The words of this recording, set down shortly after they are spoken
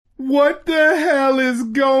What the hell is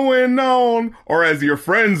going on? Or as your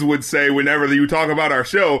friends would say whenever you talk about our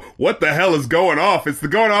show, what the hell is going off? It's the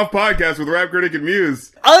Going Off podcast with Rap Critic and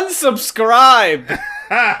Muse. Unsubscribe!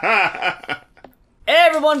 Hey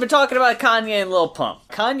everyone, been talking about Kanye and Lil Pump.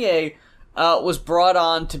 Kanye was brought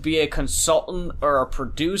on to be a consultant or a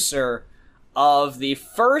producer of the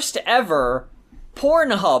first ever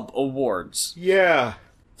Pornhub Awards. Yeah.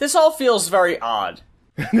 This all feels very odd.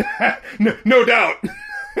 No doubt.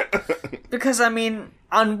 Because, I mean,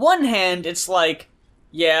 on one hand, it's like,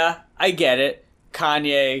 yeah, I get it.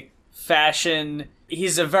 Kanye, fashion,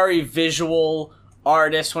 he's a very visual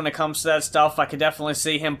artist when it comes to that stuff. I could definitely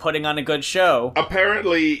see him putting on a good show.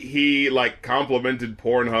 Apparently, he, complimented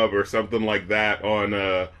Pornhub or something like that on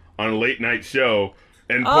a late night show.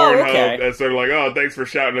 And Pornhub is sort of like, oh, thanks for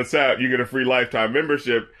shouting us out. You get a free lifetime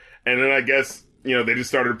membership. And then I guess, they just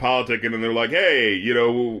started politicking and they're like, hey,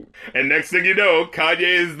 and next thing you know, Kanye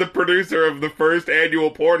is the producer of the first annual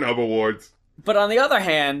Pornhub Awards. But on the other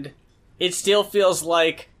hand, it still feels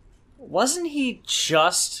like, wasn't he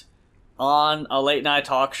just on a late night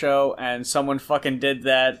talk show and someone fucking did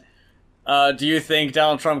that, do you think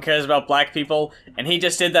Donald Trump cares about black people? And he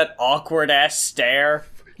just did that awkward ass stare.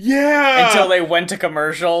 Yeah! Until they went to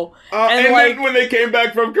commercial. And then when they came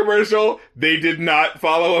back from commercial, they did not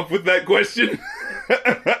follow up with that question.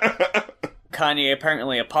 Kanye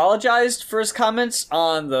apparently apologized for his comments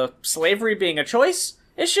on the slavery being a choice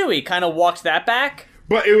issue. He kind of walked that back.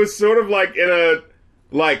 But it was sort of like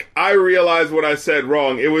I realized what I said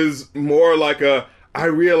wrong. It was more like I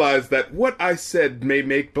realized that what I said may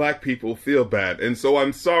make black people feel bad. And so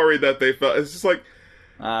I'm sorry that they felt, it's just like,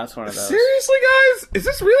 that's one of those. Seriously, guys? Is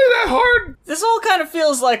this really that hard? This all kind of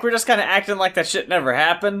feels like we're just kind of acting like that shit never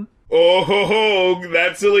happened. Oh, ho, ho,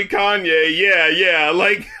 that silly Kanye. Yeah.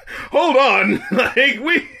 Hold on.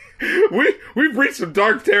 We've reached some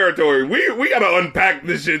dark territory. We gotta unpack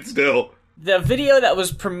this shit still. The video that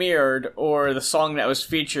was premiered, or the song that was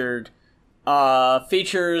featured,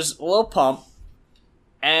 features Lil Pump,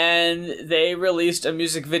 and they released a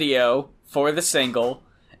music video for the single,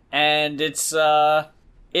 and it's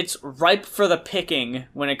ripe for the picking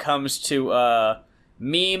when it comes to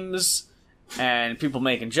memes and people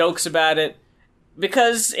making jokes about it,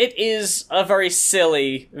 because it is a very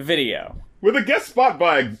silly video. With a guest spot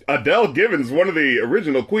by Adele Givens, one of the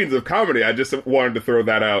original queens of comedy. I just wanted to throw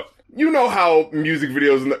that out. You know how music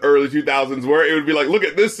videos in the early 2000s were? It would be like, look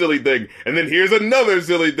at this silly thing, and then here's another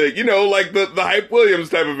silly thing. Like the Hype Williams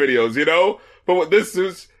type of videos, But what this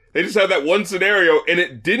is, they just had that one scenario, and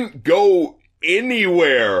it didn't go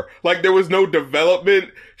anywhere. There was no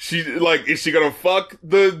development. Is she gonna fuck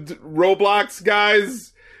the Roblox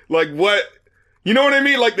guys? What? You know what I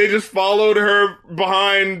mean? They just followed her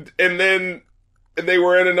behind, and then they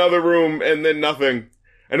were in another room, and then nothing.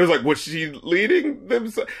 And it was like, was she leading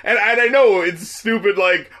them? And I know it's stupid,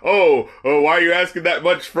 why are you asking that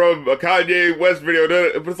much from a Kanye West video?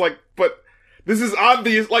 But it's but this is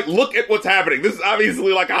obvious. Look at what's happening. This is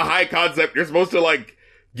obviously a high concept. You're supposed to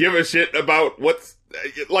give a shit about what's,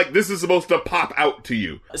 this is supposed to pop out to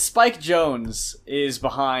you. Spike Jonze is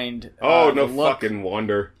behind no fucking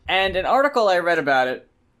wonder. And an article I read about it,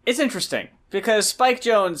 it's interesting, because Spike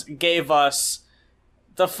Jonze gave us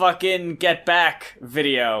the fucking Get Back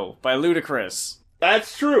video by Ludacris.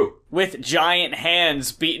 That's true. With giant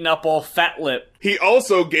hands beating up old Fat Lip. He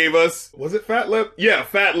also gave us, was it Fat Lip? Yeah,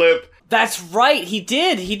 Fat Lip. That's right, he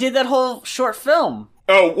did. He did that whole short film.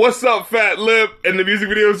 Oh, what's up, Fat Lip? And the music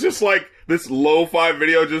video is just this lo-fi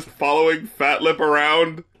video just following Fat Lip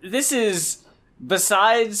around. This is,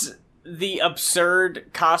 besides the absurd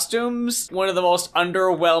costumes, one of the most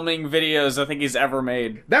underwhelming videos I think he's ever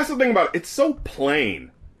made. That's the thing about it. It's so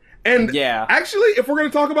plain. And yeah. Actually, if we're going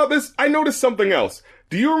to talk about this, I noticed something else.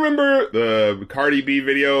 Do you remember the Cardi B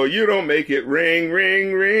video, You Don't Make It Ring,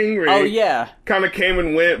 Ring, Ring, Ring? Oh, yeah. Kind of came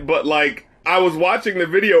and went, but I was watching the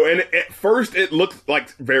video, and at first it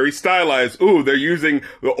looked very stylized. Ooh, they're using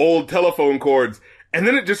the old telephone cords. And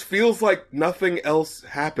then it just feels like nothing else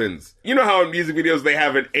happens. You know how in music videos they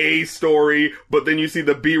have an A story, but then you see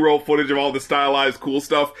the B-roll footage of all the stylized cool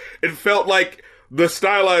stuff? It felt like the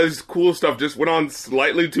stylized cool stuff just went on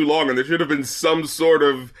slightly too long, and there should have been some sort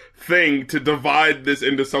of thing to divide this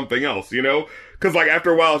into something else, Because,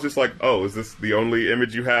 after a while, it's just oh, is this the only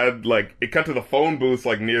image you had? It cut to the phone booth,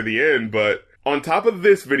 near the end, but on top of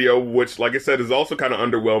this video, which, like I said, is also kind of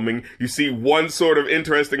underwhelming, you see one sort of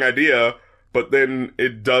interesting idea, but then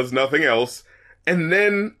it does nothing else. And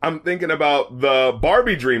then I'm thinking about the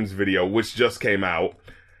Barbie Dreams video, which just came out.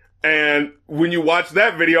 And when you watch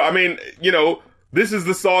that video, This is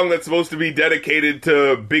the song that's supposed to be dedicated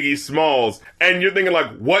to Biggie Smalls. And you're thinking,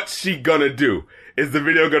 like, what's she gonna do? Is the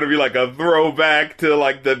video gonna be like a throwback to,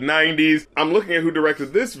 like, the 90s? I'm looking at who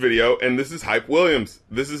directed this video, and this is Hype Williams.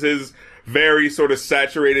 This is his very sort of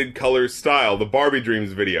saturated color style, the Barbie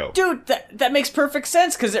Dreams video. Dude, that makes perfect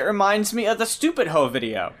sense, because it reminds me of the Stupid Ho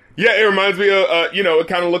video. Yeah, it reminds me of, it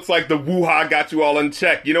kind of looks like the woo-ha got you all in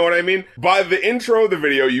check. You know what I mean? By the intro of the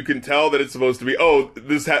video, you can tell that it's supposed to be,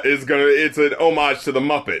 it's an homage to the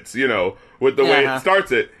Muppets, with the way it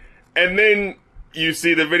starts it. And then you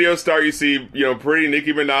see the video start, you see, pretty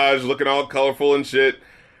Nicki Minaj looking all colorful and shit.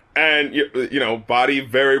 And, body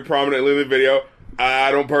very prominently in the video.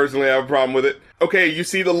 I don't personally have a problem with it. Okay, you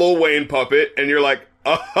see the Lil Wayne puppet, and you're like,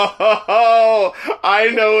 oh, I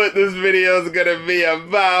know what this video is gonna be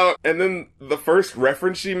about. And then the first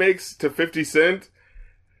reference she makes to 50 Cent,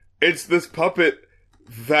 it's this puppet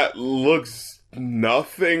that looks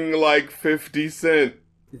nothing like 50 Cent.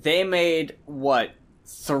 They made,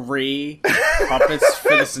 3 puppets for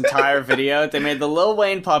this entire video? They made the Lil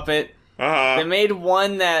Wayne puppet. They made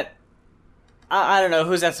one that, I don't know,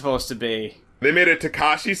 who's that supposed to be? They made a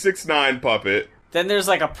Tekashi 6ix9ine puppet. Then there's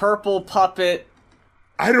like a purple puppet.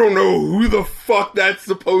 I don't know who the fuck that's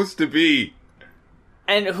supposed to be.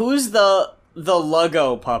 And who's the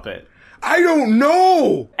Lego puppet? I don't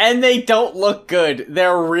know! And they don't look good.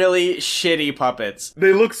 They're really shitty puppets.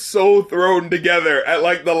 They look so thrown together at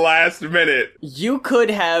like the last minute. You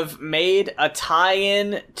could have made a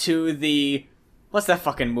tie-in to the... What's that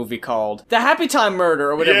fucking movie called? The Happy Time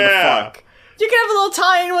Murder or whatever the fuck. You can have a little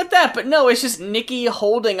tie-in with that, but no, it's just Nikki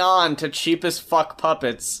holding on to cheap as fuck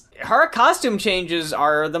puppets. Her costume changes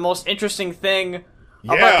are the most interesting thing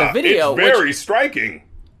about the video. It's very striking.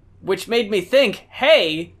 Which made me think,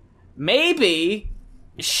 hey, maybe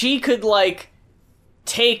she could,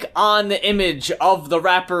 take on the image of the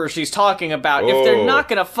rapper she's talking about. If they're not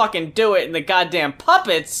gonna fucking do it in the goddamn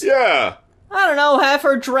puppets, yeah, I don't know, have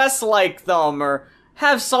her dress like them, or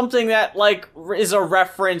have something that, is a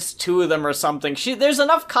reference to them or something. There's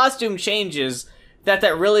enough costume changes that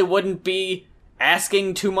really wouldn't be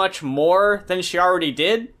asking too much more than she already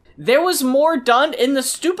did. There was more done in the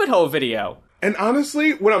Stupid Ho video. And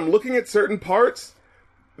honestly, when I'm looking at certain parts,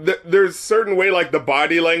 there's certain way, the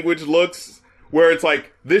body language looks, where it's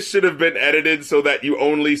this should have been edited so that you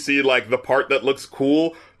only see, the part that looks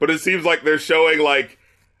cool, but it seems like they're showing,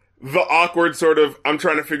 the awkward sort of, I'm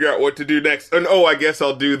trying to figure out what to do next, and I guess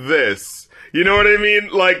I'll do this. You know what I mean?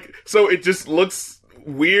 So it just looks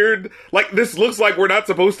weird. This looks like we're not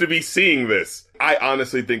supposed to be seeing this. I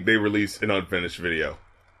honestly think they released an unfinished video.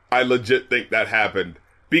 I legit think that happened.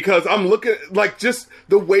 Because I'm looking, just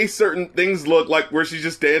the way certain things look, where she's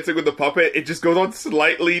just dancing with the puppet, it just goes on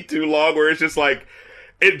slightly too long, where it's just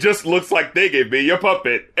it just looks like they gave me your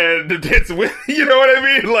puppet, and it's with, you know what I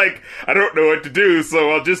mean? I don't know what to do,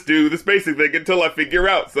 so I'll just do this basic thing until I figure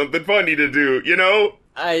out something funny to do,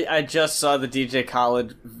 I just saw the DJ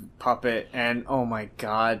Khaled puppet, and oh my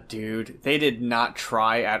god, dude. They did not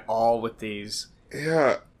try at all with these.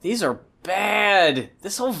 Yeah. These are bad.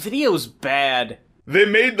 This whole video's bad. They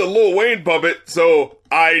made the Lil Wayne puppet, so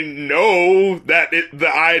I know that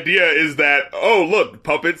the idea is that, look,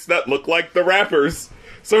 puppets that look like the rappers.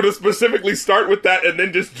 So to specifically start with that and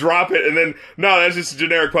then just drop it and then, no, that's just a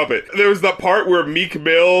generic puppet. There was that part where Meek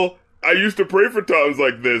Mill, I used to pray for times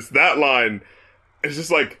like this, that line. It's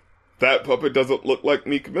just that puppet doesn't look like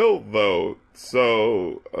Meek Mill, though.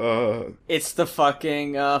 So, It's the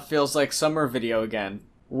fucking, Feels Like Summer video again,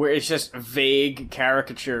 where it's just vague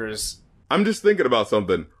caricatures. I'm just thinking about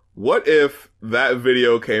something. What if that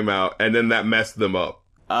video came out and then that messed them up?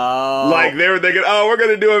 Oh. They were thinking, we're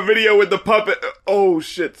gonna do a video with the puppet. Oh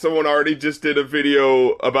shit, someone already just did a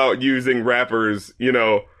video about using rappers,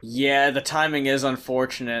 Yeah, the timing is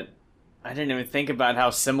unfortunate. I didn't even think about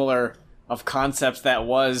how similar of concepts that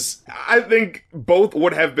was. I think both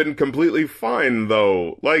would have been completely fine,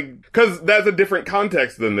 though. Cause that's a different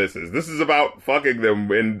context than this is. This is about fucking them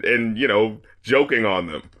and joking on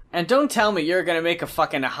them. And don't tell me you're gonna make a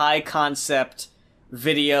fucking high concept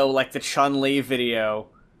video like the Chun-Li video,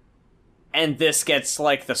 and this gets,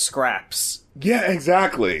 the scraps. Yeah,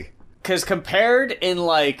 exactly. Cause compared in,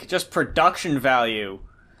 just production value,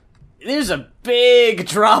 there's a big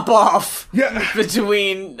drop-off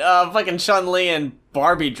between, fucking Chun-Li and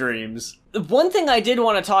Barbie Dreams. One thing I did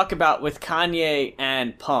want to talk about with Kanye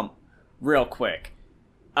and Pump, real quick.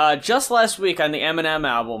 Just last week on the Eminem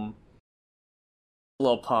album,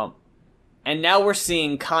 Lil Pump, and now we're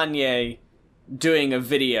seeing Kanye doing a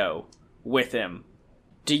video with him.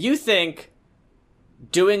 Do you think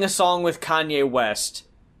doing a song with Kanye West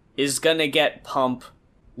is gonna get Pump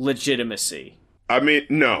legitimacy? I mean,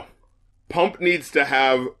 no. Pump needs to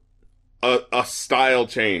have a style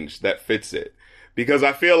change that fits it. Because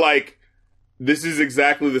I feel like this is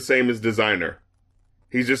exactly the same as Designer.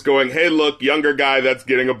 He's just going, hey, look, younger guy that's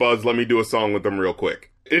getting a buzz, let me do a song with him real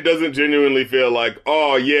quick. It doesn't genuinely feel like,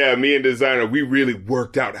 oh yeah, me and Designer, we really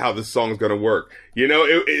worked out how this song's gonna work. You know,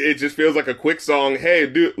 it just feels like a quick song. Hey,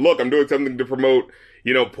 dude, look, I'm doing something to promote,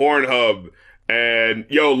 you know, Pornhub. And,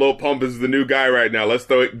 yo, Lil Pump is the new guy right now. Let's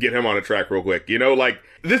get him on a track real quick. You know, like,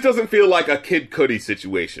 this doesn't feel like a Kid Cudi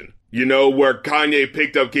situation. You know, where Kanye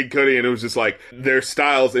picked up Kid Cudi and it was just like, their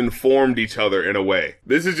styles informed each other in a way.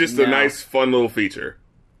 This is just a nice, fun little feature.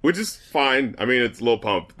 Which is fine. I mean, it's Lil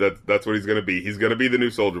Pump. That's what he's gonna be. He's gonna be the new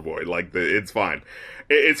Soulja Boy. Like, it's fine.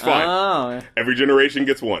 It's fine. Oh. Every generation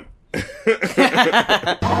gets one.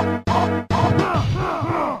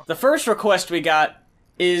 The first request we got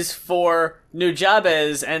is for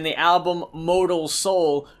Nujabes and the album Modal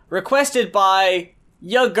Soul, requested by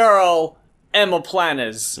ya girl, Emma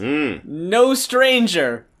Planas. No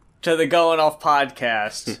stranger to the Going Off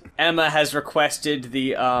podcast. Emma has requested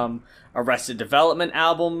the Arrested Development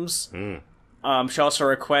albums. She also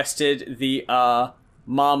requested the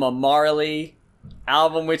Mama Marley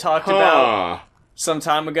album we talked about some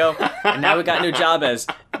time ago. And now we got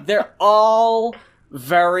Nujabes. They're all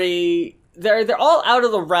they're all out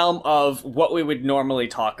of the realm of what we would normally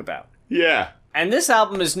talk about. Yeah. And this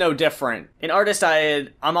album is no different. An artist I'm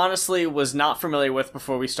honestly was not familiar with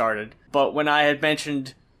before we started. But when I had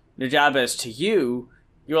mentioned Nujabes to you,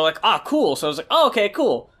 you were like, cool. So I was like, okay,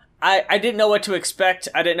 cool. I didn't know what to expect.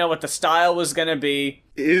 I didn't know what the style was going to be.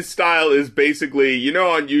 His style is basically, you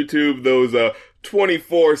know, on YouTube, those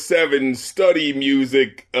 24/7 study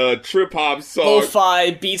music, trip-hop songs.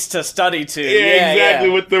 Lo-fi beats to study to. Yeah, exactly.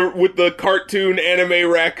 Yeah. With the cartoon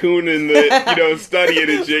anime raccoon and the, you know, studying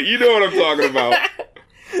and shit. You know what I'm talking about.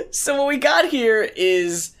 So what we got here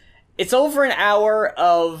is, it's over an hour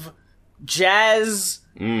of jazz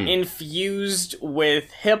infused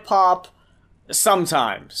with hip-hop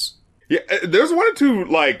sometimes. Yeah, there's one or two,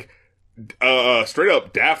 like,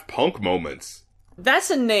 straight-up Daft Punk moments. That's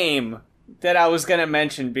a name that I was gonna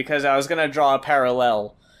mention because I was gonna draw a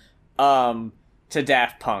parallel to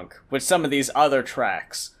Daft Punk with some of these other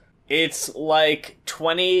tracks. It's like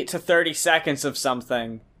 20 to 30 seconds of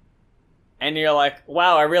something, and you're like,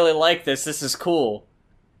 wow, I really like this, this is cool.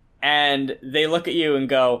 And they look at you and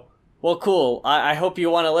go, well, cool, I hope you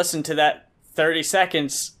want to listen to that 30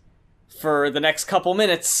 seconds for the next couple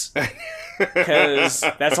minutes, because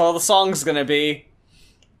that's all the song's gonna be.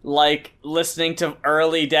 Like listening to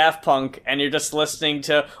early Daft Punk, and you're just listening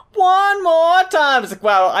to One More Time. It's like,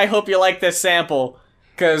 wow, I hope you like this sample,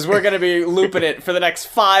 because we're going to be looping it for the next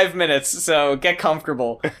 5 minutes, so get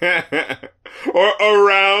comfortable. Or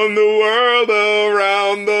around the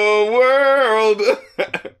world.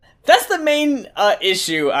 That's the main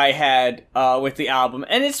issue I had with the album,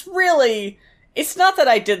 and it's not that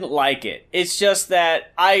I didn't like it. It's just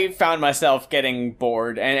that I found myself getting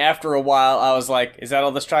bored, and after a while, I was like, is that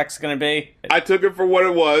all this track's gonna be? I took it for what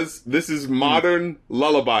it was. This is modern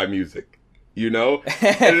lullaby music, you know?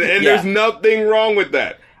 And there's nothing wrong with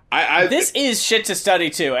that. This is shit to study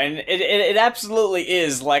to, and it absolutely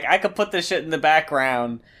is. Like, I could put this shit in the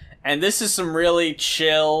background, and this is some really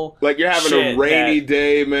chill like, you're having a rainy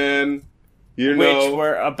day, man. You know? Which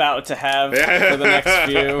we're about to have for the next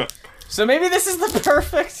few. So maybe this is the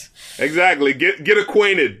perfect... Exactly. Get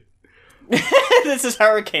acquainted. This is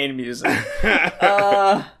hurricane music.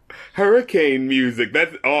 Hurricane music.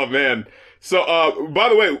 That's... Oh, man. So, by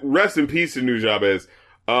the way, rest in peace to Nujabes.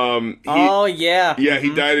 Yeah. Yeah,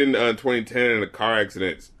 he died in 2010 in a car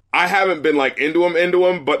accident. I haven't been, like, into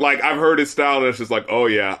him, but, like, I've heard his style, and it's just like, oh,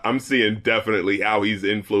 yeah, I'm seeing definitely how he's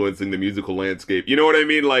influencing the musical landscape. You know what I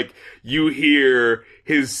mean? Like, you hear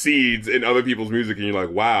his seeds in other people's music, and you're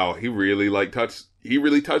like, wow, he really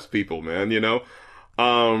touched people, man, you know?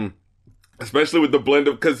 Especially with the blend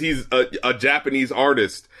of, because he's a Japanese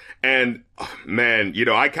artist, and, man, you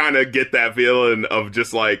know, I kind of get that feeling of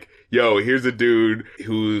just, like, yo, here's a dude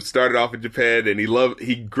who started off in Japan and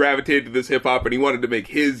he gravitated to this hip hop and he wanted to make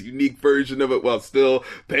his unique version of it while still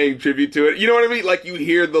paying tribute to it. You know what I mean? Like, you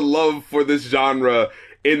hear the love for this genre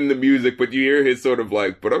in the music, but you hear his sort of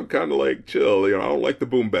like, but I'm kind of like chill, you know, I don't like the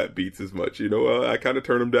boom bap beats as much, you know, I kind of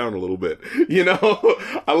turn them down a little bit, you know?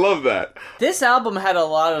 I love that. This album had a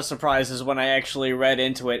lot of surprises when I actually read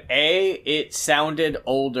into it. It sounded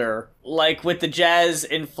older. Like, with the jazz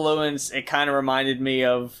influence, it kind of reminded me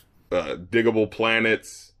of Diggable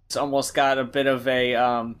Planets. It's almost got a bit of a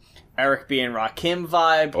Eric B. and Rakim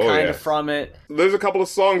vibe of from it. There's a couple of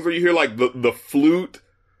songs where you hear like the flute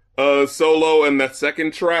solo and that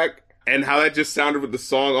second track. and how that just sounded with the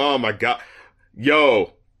song. Oh my God.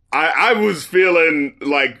 Yo, I was feeling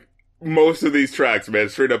like most of these tracks, man,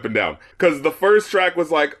 straight up and down. Cause the first track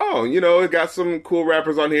was like, oh, you know, it got some cool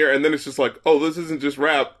rappers on here. And then it's just like, oh, this isn't just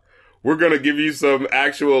rap. We're gonna give you some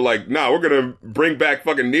actual, like, we're gonna bring back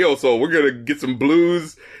fucking neo soul. We're gonna get some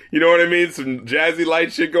blues, you know what I mean? Some jazzy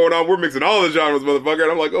light shit going on. We're mixing all the genres, motherfucker.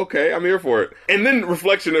 And I'm like, okay, I'm here for it. And then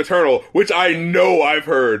Reflection Eternal, which I know I've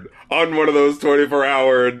heard on one of those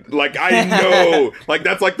 24-hour, like, I know, like,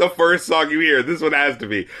 that's like the first song you hear. This one has to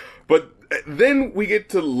be. But then we get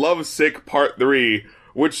to Lovesick Part 3,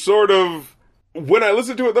 which sort of, when I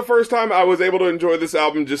listened to it the first time, I was able to enjoy this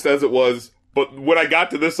album just as it was. But when I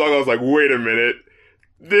got to this song, I was like, wait a minute.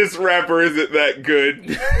 This rapper isn't that good.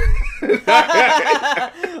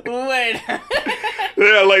 Wait.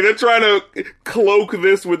 Yeah, like they're trying to cloak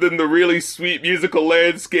this within the really sweet musical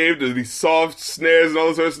landscape, these soft snares and all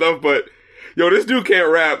this sort of stuff. But, yo, this dude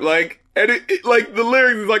can't rap. Like, and it like the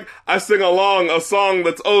lyrics is like, I sing along a song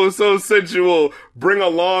that's oh so sensual. Bring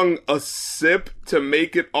along a sip to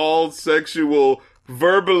make it all sexual.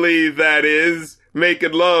 Verbally, that is.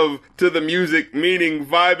 Making love to the music, meaning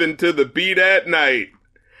vibing to the beat at night.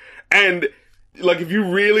 And, like, if you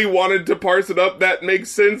really wanted to parse it up, that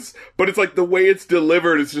makes sense. But it's like the way it's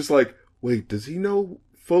delivered, it's just like, wait, does he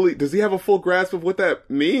have a full grasp of what that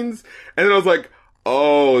means? And then I was like,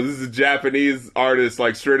 oh, this is a Japanese artist,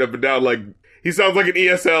 like, straight up and down, like, he sounds like an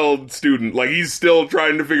ESL student. Like, he's still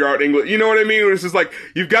trying to figure out English. You know what I mean? It's just like,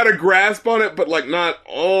 you've got a grasp on it, but like not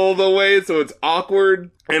all the way, so it's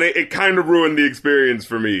awkward. And it kind of ruined the experience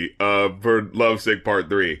for me, for Lovesick Part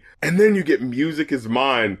 3. And then you get Music Is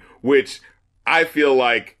Mine, which I feel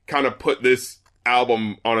like kind of put this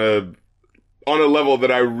album on a level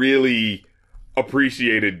that I really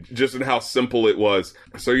appreciated, just in how simple it was.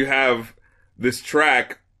 So you have this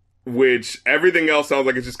track, which everything else sounds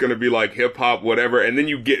like it's just going to be like hip hop, whatever. And then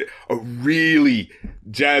you get a really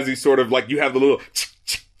jazzy sort of like, you have the little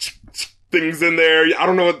things in there. I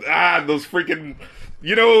don't know what, those freaking,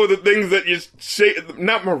 you know, the things that you shake,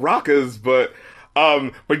 not maracas, but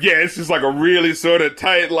yeah, it's just like a really sort of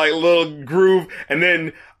tight, like little groove. And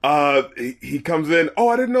then, he comes in. Oh,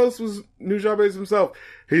 I didn't know this was Nujabes himself.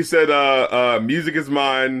 He said, music is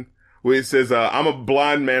mine. Where he says, I'm a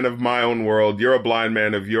blind man of my own world. You're a blind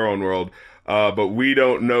man of your own world. But we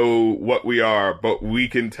don't know what we are, but we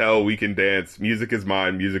can tell, we can dance. Music is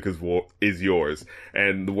mine. Music is yours.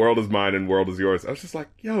 And the world is mine and world is yours. I was just like,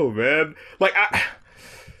 yo, man. Like,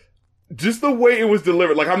 just the way it was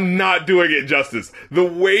delivered. Like, I'm not doing it justice. The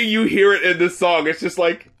way you hear it in this song, it's just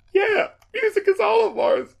like, yeah, music is all of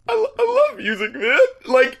ours. I love music, man.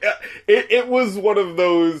 Like, it was one of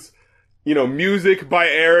those, you know, music by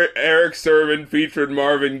Eric Sermon featuring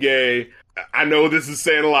Marvin Gaye. I know this is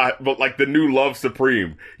saying a lot, but like the new Love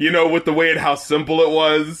Supreme, you know, with the way and how simple it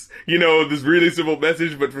was, you know, this really simple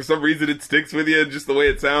message, but for some reason it sticks with you, just the way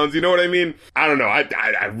it sounds. You know what I mean? I don't know.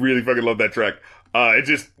 I really fucking love that track. It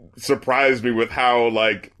just surprised me with how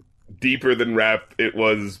like deeper than rap it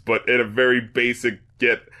was, but in a very basic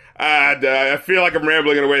I feel like I'm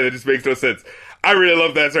rambling in a way that just makes no sense. I really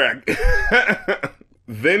love that track.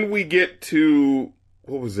 Then we get to,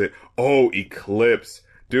 what was it? Oh, Eclipse.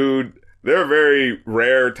 Dude, there are very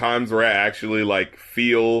rare times where I actually, like,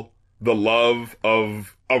 feel the love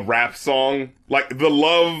of a rap song. Like, the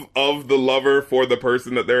love of the lover for the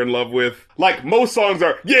person that they're in love with. Like, most songs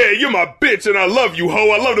are, yeah, you're my bitch and I love you,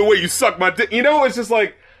 ho. I love the way you suck my dick. You know, it's just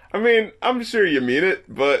like, I mean, I'm sure you mean it,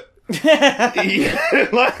 but yeah,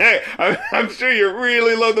 like, I'm sure you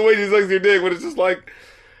really love the way she sucks your dick, but it's just like,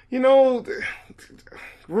 you know,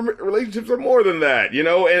 relationships are more than that, you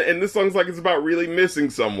know, and this song's like, it's about really missing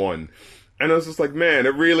someone. And I was just like, man,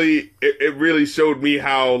 it really showed me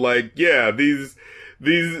how, like, yeah, these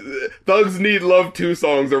Thugs Need Love 2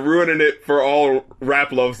 songs are ruining it for all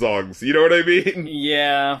rap love songs. You know what I mean?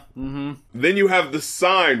 Yeah. Mm-hmm. Then you have The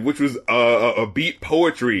Sign, which was a beat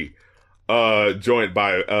poetry joint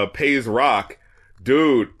by Pays Rock.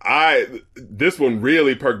 Dude, this one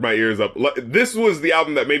really perked my ears up. This was the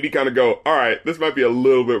album that made me kind of go, alright, this might be a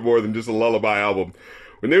little bit more than just a lullaby album.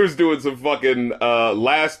 When they was doing some fucking,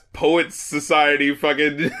 Last Poets Society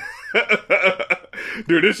fucking,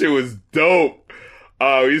 dude, this shit was dope.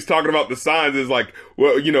 He's talking about the signs. It's like,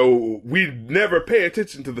 well, you know, we never pay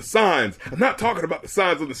attention to the signs. I'm not talking about the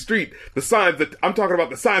signs on the street. I'm talking about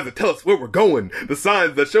the signs that tell us where we're going. The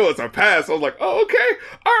signs that show us our past. I was like, oh, okay.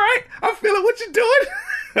 All right. I'm feeling what you're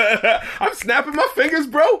doing. I'm snapping my fingers,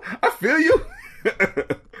 bro. I feel you.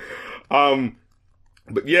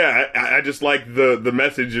 But yeah, I just like the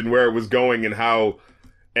message and where it was going and how,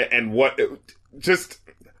 and what, just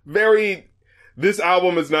very, this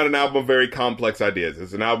album is not an album of very complex ideas.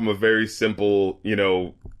 It's an album of very simple,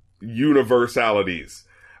 universalities,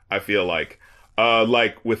 I feel like.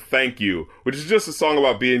 Like with Thank You, which is just a song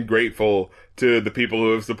about being grateful to the people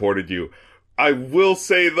who have supported you. I will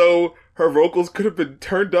say, though, her vocals could have been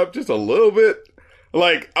turned up just a little bit.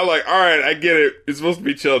 Like, I'm like, alright, I get it. It's supposed to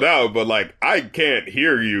be chilled out, but like, I can't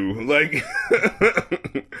hear you. Like,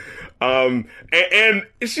 and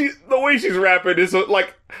the way she's rapping is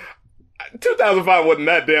like, 2005 wasn't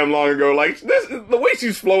that damn long ago. Like, the way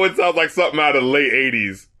she's flowing sounds like something out of the late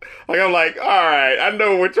 80s. Like, I'm like, alright, I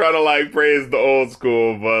know we're trying to like praise the old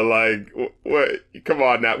school, but like, what? Come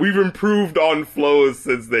on now. We've improved on flows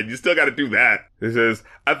since then. You still gotta do that. It says,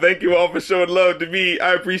 I thank you all for showing love to me.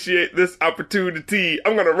 I appreciate this opportunity.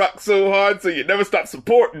 I'm gonna rock so hard so you never stop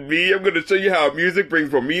supporting me. I'm gonna show you how music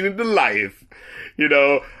brings more meaning to life. And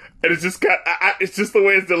it's just it's just the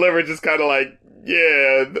way it's delivered, just kind of like,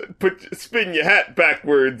 yeah, spin your hat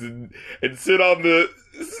backwards and sit on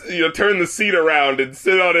turn the seat around and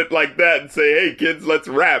sit on it like that and say, hey kids, let's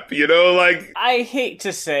rap, like. I hate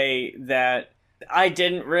to say that I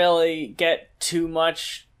didn't really get too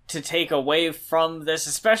much to take away from this,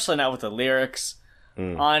 especially not with the lyrics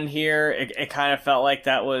on here. It kind of felt like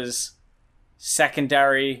that was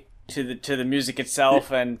secondary to the music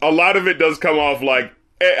itself, and a lot of it does come off like,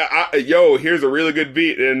 yo, here's a really good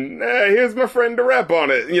beat, and here's my friend to rap on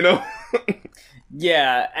it,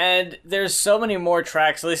 Yeah, and there's so many more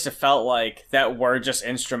tracks, at least it felt like, that were just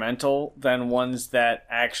instrumental than ones that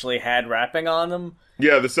actually had rapping on them.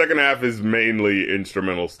 Yeah, the second half is mainly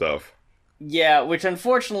instrumental stuff. Yeah, which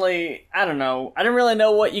unfortunately, I don't know. I don't really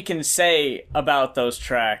know what you can say about those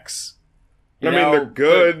tracks. I mean, they're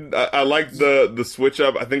good. I like the switch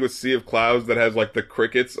up. I think it was Sea of Clouds that has like the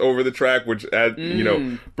crickets over the track, which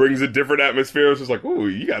brings a different atmosphere. It's just like, ooh,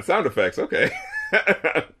 you got sound effects. Okay.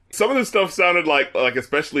 Some of this stuff sounded like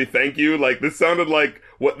especially Thank You. Like, this sounded like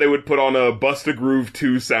what they would put on a Busta Groove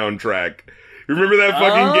 2 soundtrack. You remember that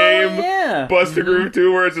fucking game? Yeah. Busta Groove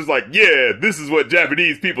 2, where it's just like, yeah, this is what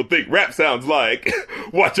Japanese people think rap sounds like.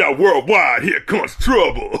 Watch out worldwide, here comes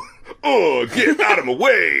trouble. Oh, get out of my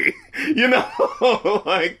way.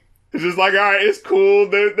 Like, it's just like, alright, it's cool.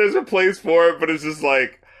 There's a place for it, but it's just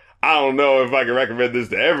like, I don't know if I can recommend this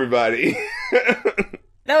to everybody.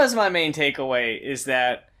 That was my main takeaway, is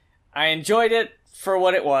that I enjoyed it for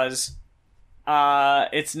what it was.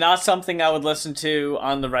 It's not something I would listen to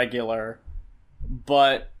on the regular,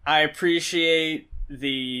 but I appreciate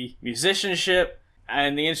the musicianship,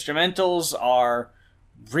 and the instrumentals are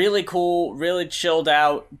really cool, really chilled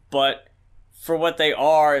out, but for what they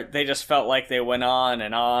are, they just felt like they went on,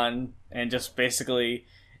 and just basically,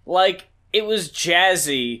 like, it was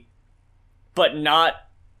jazzy, but not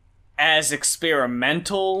as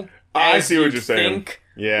experimental I as see what you'd you're saying. think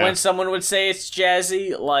Yeah. when someone would say it's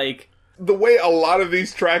jazzy. Like, the way a lot of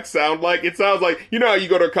these tracks sound like, it sounds like, how you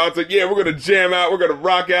go to a concert, yeah, we're gonna jam out, we're gonna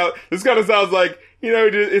rock out. This kind of sounds like,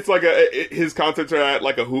 it's like his concerts are at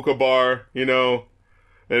like a hookah bar,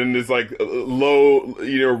 and it's like low,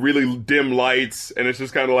 really dim lights, and it's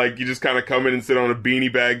just kind of like, you just kind of come in and sit on a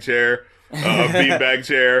beanie bag chair, beanbag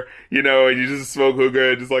chair, and you just smoke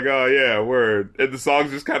hookah, and just like, oh yeah, word. And the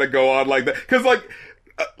songs just kind of go on like that. Cause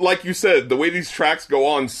like you said, the way these tracks go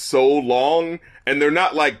on so long, and they're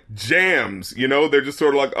not like jams, they're just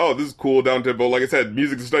sort of like, oh, this is cool, down tempo. Like I said,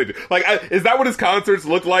 music is stage. Like, is that what his concerts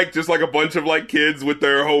look like? Just like a bunch of like kids with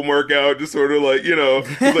their homework out, just sort of like,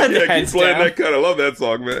 just like, yeah, keep playing that kind. I love that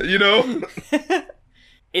song, man.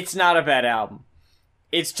 It's not a bad album.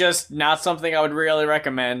 It's just not something I would really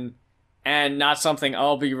recommend, and not something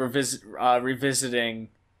I'll be revisiting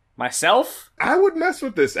myself. I would mess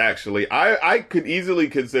with this, actually. I could easily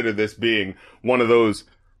consider this being one of those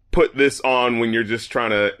put this on when you're just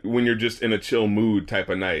when you're just in a chill mood type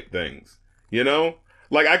of night things.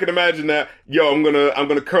 Like, I can imagine that, I'm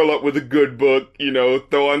gonna curl up with a good book,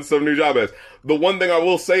 throw on some Nujabes. The one thing I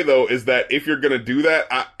will say, though, is that if you're gonna do that,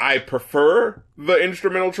 I prefer the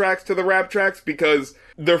instrumental tracks to the rap tracks, because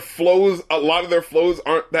a lot of their flows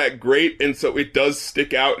aren't that great, and so it does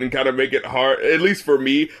stick out and kind of make it hard, at least for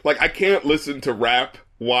me. Like, I can't listen to rap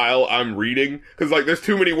while I'm reading, because like, there's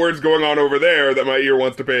too many words going on over there that my ear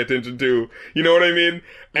wants to pay attention to. You know what I mean?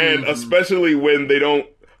 And especially when they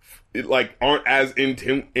aren't as in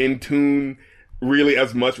tune really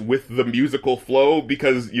as much with the musical flow,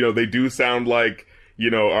 because, they do sound like,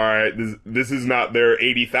 alright, this is not their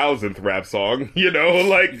 80,000th rap song,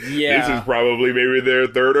 This is probably maybe their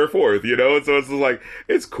third or fourth, and so it's just like,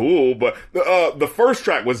 it's cool, but the first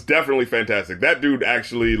track was definitely fantastic. That dude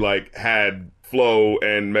actually, had flow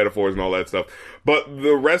and metaphors and all that stuff. But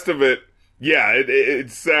the rest of it, Yeah,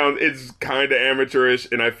 it's kind of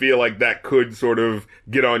amateurish, and I feel like that could sort of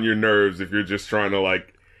get on your nerves if you're just trying to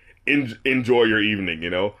like enjoy your evening, you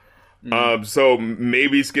know. So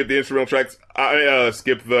maybe skip the instrumental tracks. I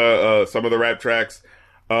skip the some of the rap tracks.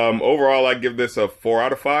 Overall, I give this a 4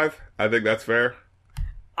 out of 5. I think that's fair.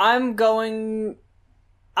 I would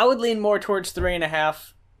lean more towards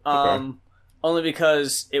 3.5. Okay. Only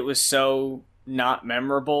because it was so not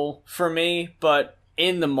memorable for me, but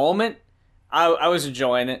in the moment, I was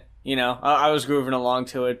enjoying it, you know, I was grooving along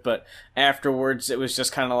to it, but afterwards it was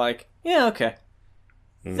just kind of like, yeah, okay,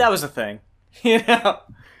 that was a thing, you know.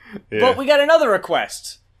 Yeah. But we got another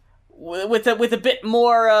request with a bit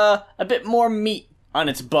more meat on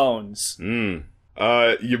its bones.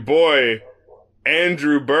 Your boy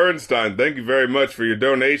Andrew Bernstein, thank you very much for your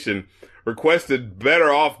donation. Requested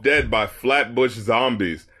 "Better Off Dead" by Flatbush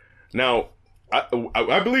Zombies. Now,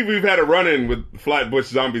 I believe we've had a run-in with Flatbush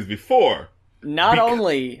Zombies before. Not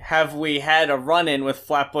only have we had a run-in with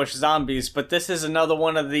Flatbush Zombies, but this is another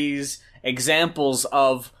one of these examples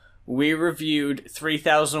of we reviewed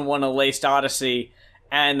 3001: A Laced Odyssey,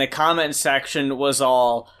 and the comment section was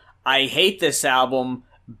all, I hate this album,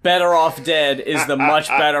 Better Off Dead is the much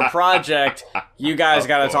better project. You guys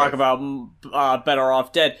gotta talk about Better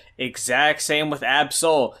Off Dead. Exact same with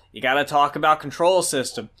Ab-Soul. You gotta talk about Control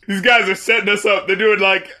System. These guys are setting us up. They're doing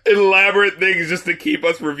like elaborate things just to keep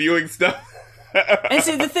us reviewing stuff. And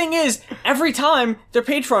see, the thing is, every time they're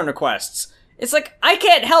Patreon requests, it's like, I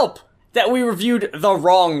can't help that we reviewed the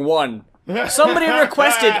wrong one. Somebody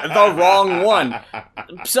requested the wrong one.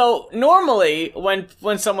 So normally,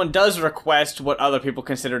 when someone does request what other people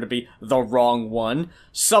consider to be the wrong one,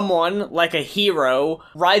 someone, like a hero,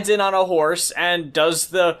 rides in on a horse and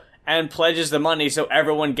pledges the money so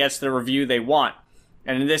everyone gets the review they want.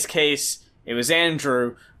 And in this case, it was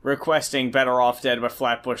Andrew requesting Better Off Dead by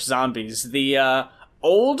Flatbush Zombies. The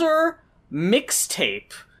older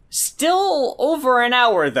mixtape. Still over an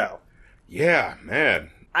hour, though. Yeah,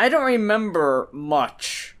 man. I don't remember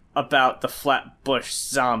much about the Flatbush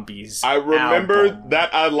Zombies I remember album.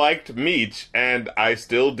 that I liked Meech, and I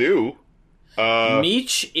still do.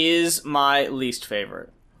 Meech is my least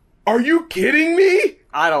favorite. Are you kidding me?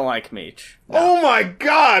 I don't like Meech. No. Oh my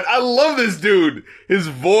god, I love this dude. His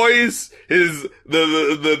voice,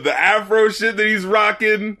 the afro shit that he's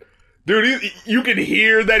rocking. Dude, you can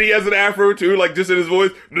hear that he has an afro too, like just in his voice.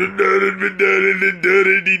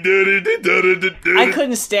 I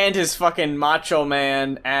couldn't stand his fucking Macho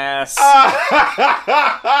Man ass.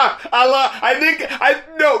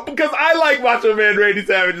 Because I like Macho Man Randy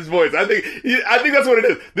Savage's voice. I think that's what it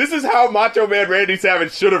is. This is how Macho Man Randy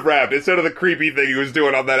Savage should have rapped instead of the creepy thing he was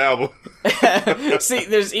doing on that album. See,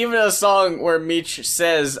 there's even a song where Meech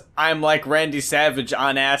says, I'm like Randy Savage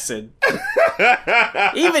on acid.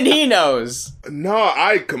 Even he knows. No,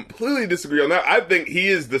 I completely disagree on that. I think he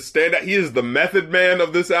is the standout. He is the method man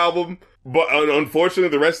of this album. But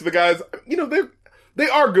unfortunately, the rest of the guys, you know, they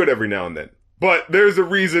are good every now and then. But there's a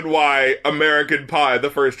reason why American Pie,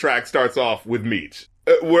 the first track, starts off with Meech.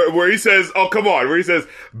 Where he says, oh, come on, where he says,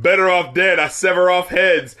 better off dead, I sever off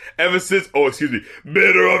heads, better off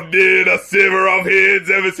dead, I sever off heads,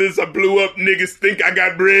 ever since I blew up, niggas think I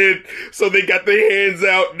got bread, so they got their hands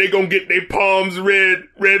out, they gon' get their palms red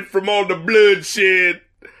from all the bloodshed.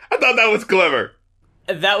 I thought that was clever.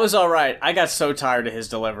 That was alright. I got so tired of his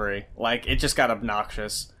delivery. Like, it just got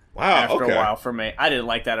obnoxious. Wow, after a while for me. I didn't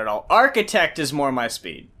like that at all. Architect is more my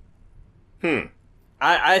speed.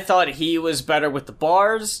 I thought he was better with the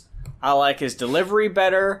bars. I like his delivery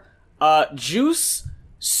better. Juice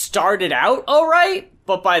started out alright,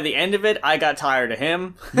 but by the end of it, I got tired of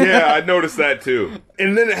him. Yeah, I noticed that too.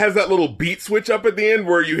 And then it has that little beat switch up at the end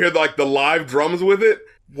where you hear like the live drums with it.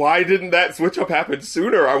 Why didn't that switch up happen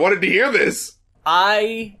sooner? I wanted to hear this.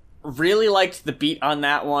 I really liked the beat on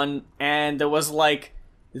that one, and there was like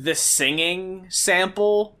the singing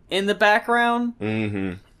sample in the background.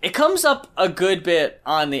 Mm-hmm. It comes up a good bit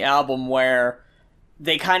on the album where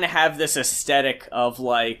they kind of have this aesthetic of,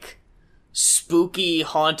 like, spooky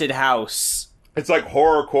haunted house. It's like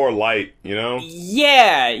horrorcore light, you know?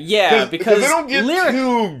 Yeah, because they don't get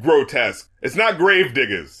too grotesque. It's not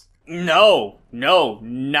Gravediggers. No,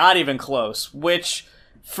 not even close. Which,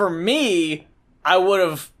 for me, I would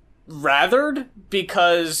have rathered,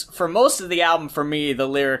 because for most of the album, for me, the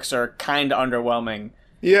lyrics are kind of underwhelming.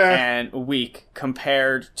 Yeah. And weak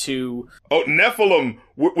compared to... Oh, Nephilim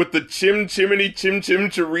with the chimney chim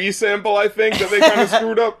cheree sample, I think, that they kind of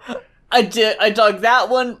screwed up. I dug that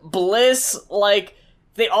one. Bliss, like,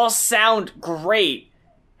 they all sound great.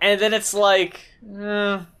 And then it's like...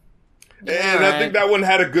 And I think that one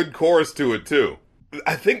had a good chorus to it, too.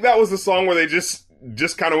 I think that was the song where they just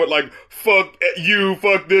kind of went like, fuck you,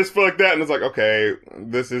 fuck this, fuck that. And it's like, okay,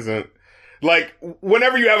 this isn't... Like,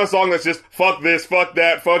 whenever you have a song that's just, fuck this, fuck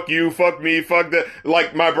that, fuck you, fuck me, fuck that,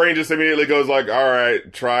 like, my brain just immediately goes like,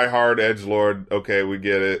 alright, try hard, edgelord, okay, we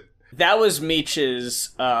get it. That was Meech's,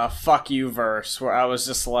 fuck you verse, where I was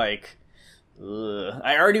just like, ugh.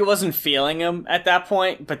 I already wasn't feeling him at that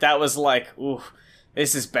point, but that was like, ooh,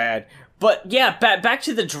 this is bad. But yeah, back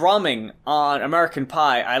to the drumming on American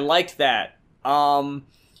Pie, I liked that.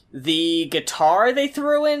 The guitar they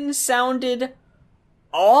threw in sounded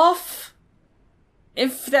off,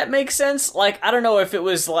 if that makes sense. Like, I don't know if it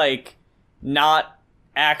was, like, not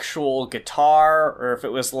actual guitar, or if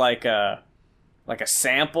it was, like a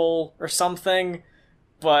sample or something,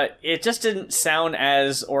 but it just didn't sound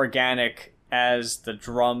as organic as the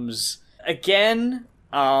drums. Again,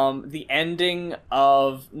 the ending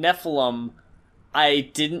of Nephilim, I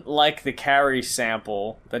didn't like the Carrie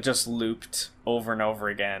sample that just looped over and over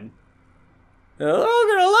again. I'm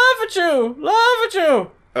gonna laugh at you! Laugh at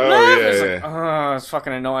you! Oh, Like, oh, it's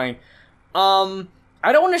fucking annoying. I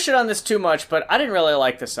don't want to shit on this too much, but I didn't really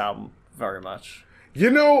like this album very much. You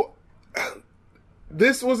know,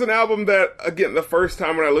 this was an album that, again, the first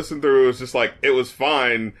time when I listened through, it was just like, it was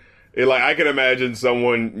fine. I can imagine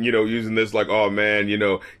someone, using this like, oh man,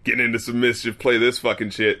 getting into some mischief, play this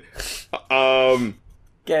fucking shit.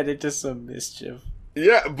 Get into some mischief.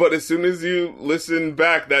 Yeah, but as soon as you listen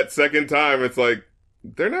back that second time, it's like,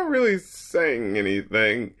 they're not really saying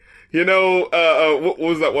anything. What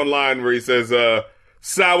was that one line where he says,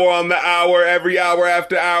 sour on the hour, every hour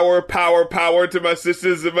after hour, power to my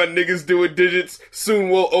sisters and my niggas doing digits, soon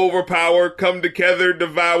we'll overpower, come together,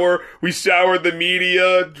 devour, we shower the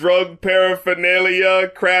media, drug paraphernalia,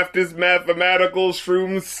 craft is mathematical,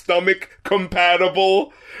 shrooms stomach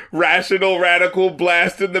compatible, rational radical,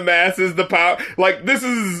 blasting the masses, the power. Like, this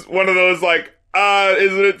is one of those, like,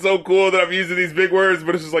 isn't it so cool that I'm using these big words?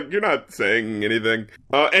 But it's just like, you're not saying anything.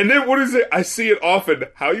 And then what is it? I see it often.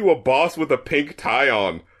 How you a boss with a pink tie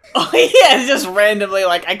on? Oh yeah, just randomly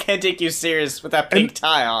like, I can't take you serious with that pink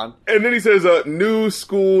tie on. And then he says, new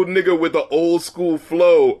school nigga with an old school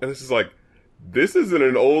flow. And this is like, this isn't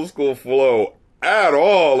an old school flow at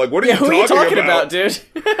all. Like, what are you talking about, dude?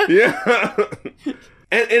 Yeah.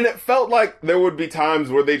 And it felt like there would be times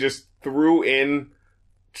where they just threw in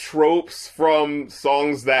tropes from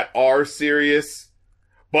songs that are serious,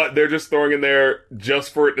 but they're just throwing in there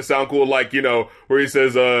just for it to sound cool, like, where he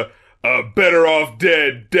says, better off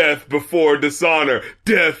dead, death before dishonor,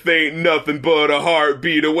 death ain't nothing but a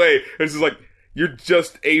heartbeat away. And it's just like, you're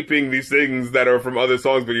just aping these things that are from other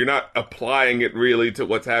songs, but you're not applying it really to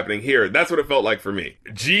what's happening here. That's what it felt like for me.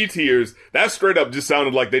 G-Tears, that straight up just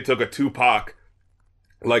sounded like they took a Tupac,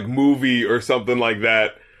 like, movie or something like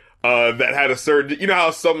that, that had a certain,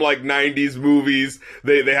 how some, like, 90s movies,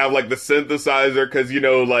 they have, like, the synthesizer, cause,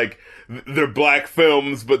 like, they're black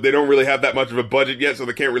films, but they don't really have that much of a budget yet, so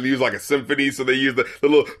they can't really use, like, a symphony, so they use the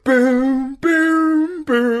little boom, boom,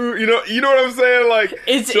 boom, you know what I'm saying? Like,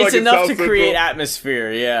 it's like enough to create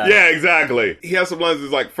atmosphere, yeah. Yeah, exactly. He has some lines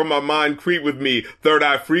that's like, from my mind creep with me, third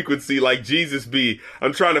eye frequency like Jesus be,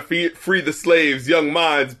 I'm trying to free the slaves, young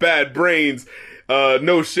minds, bad brains,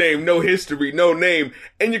 no shame, no history, no name.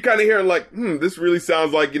 And you're kind of hearing like, this really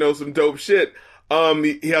sounds like, some dope shit.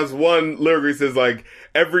 He has one lyric where he says like,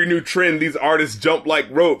 every new trend, these artists jump like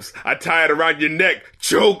ropes. I tie it around your neck.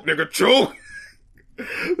 Choke, nigga, choke.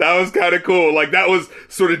 That was kind of cool. Like, that was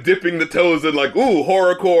sort of dipping the toes in like, ooh,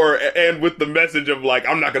 horrorcore, and with the message of like,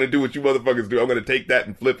 I'm not going to do what you motherfuckers do. I'm going to take that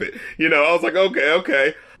and flip it. I was like,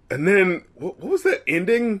 okay. And then, what was that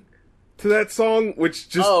ending to that song, which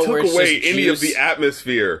just took away any of the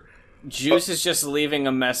atmosphere. Juice is just leaving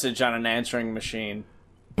a message on an answering machine.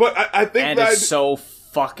 But I think and it's so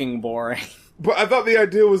fucking boring. But I thought the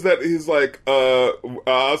idea was that he's like,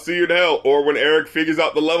 I'll see you in hell, or when Eric figures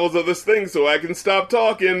out the levels of this thing so I can stop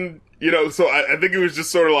talking, so I think it was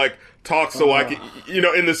just sort of like, talk so I can,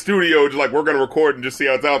 in the studio, just like, we're gonna record and just see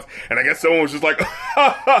how it sounds. And I guess someone was just like,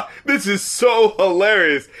 this is so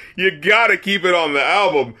hilarious, you gotta keep it on the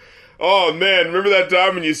album. Oh man, remember that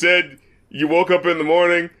time when you said you woke up in the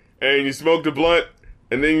morning and you smoked a blunt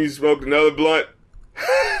and then you smoked another blunt?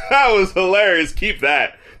 That was hilarious. Keep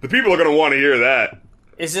that. The people are going to want to hear that.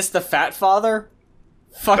 Is this the Fat Father?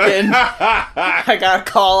 Fucking, I gotta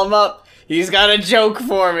call him up. He's got a joke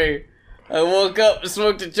for me. I woke up and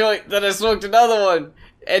smoked a joint, then I smoked another one.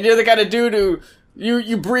 And you're the kind of dude who,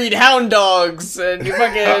 you breed hound dogs and you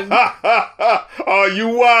fucking... Oh, you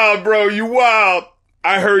wild, bro. You wild.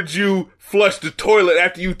 I heard you flush the toilet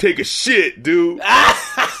after you take a shit, dude.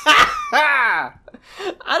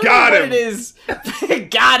 I don't Got know what him. it is.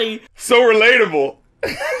 Gotti. So relatable.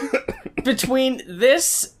 Between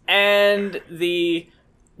this and the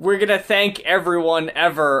 "we're gonna thank everyone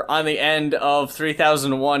ever" on the end of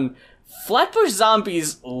 3001, Flatbush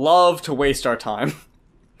Zombies love to waste our time.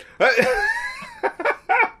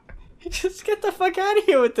 Just get the fuck out of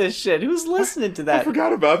here with this shit. Who's listening to that? I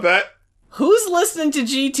forgot about that. Who's listening to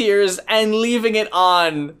G-Tiers and leaving it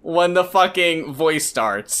on when the fucking voice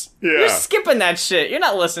starts? Yeah. You're skipping that shit. You're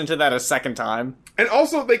not listening to that a second time. And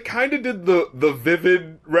also, they kind of did the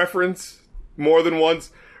Vivid reference more than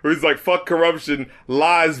once, where he's like, fuck corruption,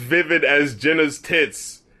 lies vivid as Jenna's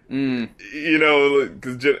tits. You know,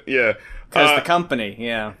 because yeah. Because the company,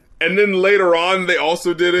 yeah. And then later on, they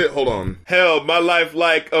also did it. Hold on. Hell, my life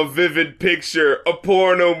like a vivid picture, a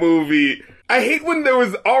porno movie. I hate when there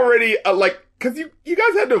was already because you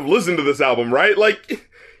guys had to have listened to this album, right? Like,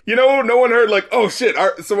 you know, no one heard like, oh shit,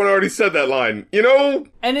 someone already said that line, you know?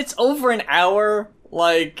 And it's over an hour.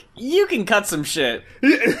 Like, you can cut some shit.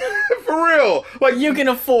 For real. Like, You can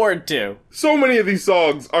afford to. so many of these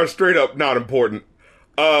songs are straight up not important.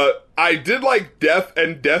 I did like Death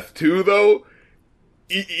and Death 2, though.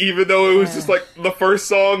 Even though it was just like the first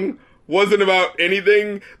song wasn't about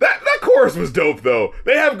anything. That chorus was dope, though.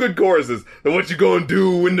 They have good choruses. And what you gonna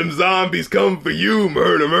do when them zombies come for you?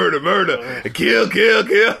 Murder, murder, murder. Kill, kill,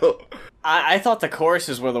 kill. I thought the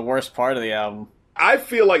choruses were the worst part of the album. I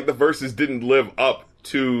feel like the verses didn't live up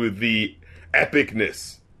to the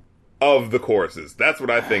epicness of the choruses. That's what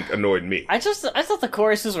I think annoyed me. I thought the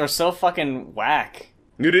choruses were so fucking whack.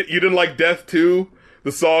 You didn't like Death 2?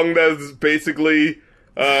 The song that's basically,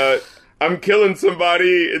 I'm killing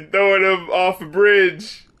somebody and throwing them off a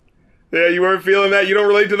bridge. Yeah, you weren't feeling that? You don't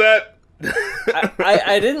relate to that?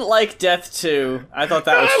 I didn't like Death 2. I thought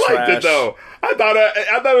that was I trash. liked it, though. I thought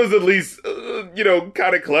it was at least,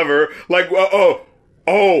 kind of clever. Like,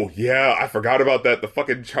 oh, yeah, I forgot about that. The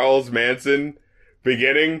fucking Charles Manson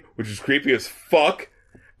beginning, which is creepy as fuck.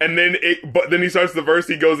 And then he starts the verse,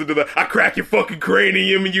 he goes into I crack your fucking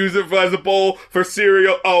cranium and use it as a bowl for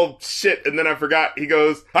cereal. Oh, shit. And then I forgot, he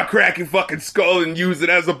goes, I crack your fucking skull and use it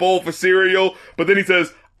as a bowl for cereal. But then he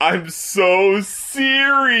says, I'm so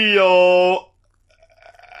cereal.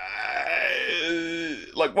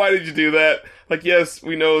 Like, why did you do that? Like, yes,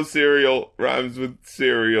 we know cereal rhymes with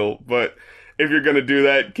cereal, but if you're gonna do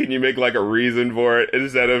that, can you make like a reason for it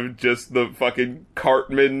instead of just the fucking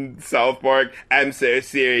Cartman South Park? I'm so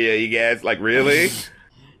cereal, you guys. Like, really?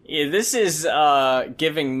 Yeah, this is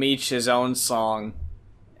giving Meech his own song,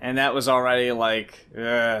 and that was already like,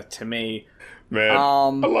 to me. Man,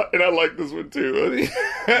 I like this one too.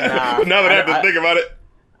 Nah, now that I have to think about it.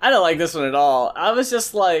 I don't like this one at all. I was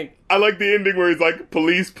just like... I like the ending where he's like,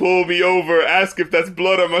 police pull me over, ask if that's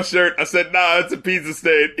blood on my shirt. I said, nah, it's a pizza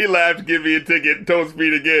stain. He laughed, give me a ticket, don't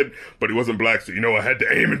speed again. But he wasn't black, so I had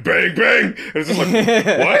to aim and bang, bang. And it's just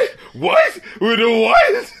like, what? What? We do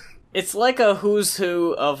what? It's like a who's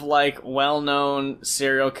who of, like, well-known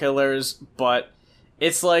serial killers, but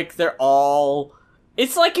it's like they're all...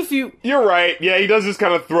 It's like if you... You're right. Yeah, he does just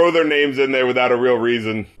kind of throw their names in there without a real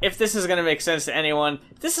reason. If this is gonna make sense to anyone,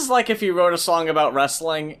 this is like if you wrote a song about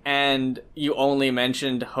wrestling and you only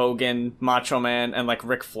mentioned Hogan, Macho Man, and, like,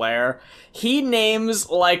 Ric Flair. He names,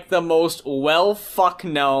 like, the most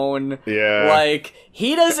well-fuck-known. Yeah. Like,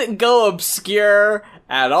 he doesn't go obscure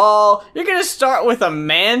at all. You're gonna start with a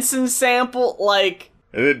Manson sample, like...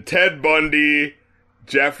 And then Ted Bundy,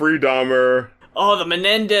 Jeffrey Dahmer... Oh, the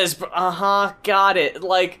Menendez, got it.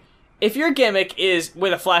 Like, if your gimmick is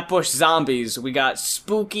with a Flatbush Zombies, we got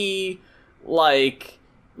spooky, like,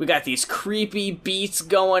 we got these creepy beats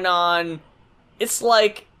going on. It's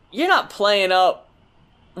like, you're not playing up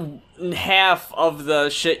half of the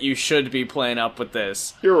shit you should be playing up with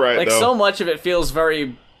this. You're right, like, though. so much of it feels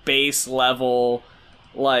very base level,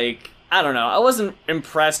 like, I don't know. I wasn't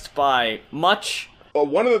impressed by much. Well,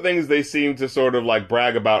 one of the things they seem to sort of like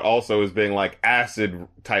brag about also is being like acid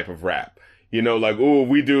type of rap. You know, like, ooh,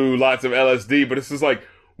 we do lots of LSD, but it's just like,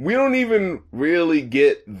 we don't even really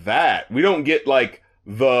get that. We don't get like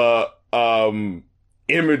the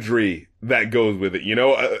imagery that goes with it. You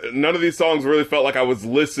know, none of these songs really felt like I was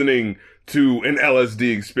listening to an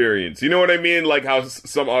LSD experience. You know what I mean? Like how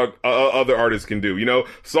some other artists can do. You know,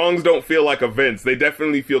 songs don't feel like events. They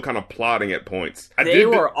definitely feel kind of plotting at points. They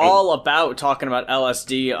were all about talking about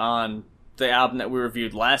LSD on the album that we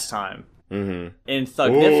reviewed last time. Mm-hmm. In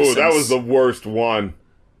Thugnificence. Ooh, that was the worst one.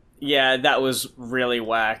 Yeah, that was really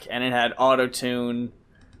whack. And it had auto-tune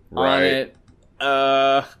on it.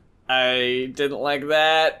 I didn't like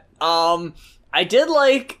that. I did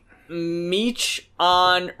like Meech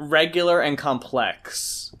on regular and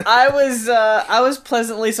complex. I was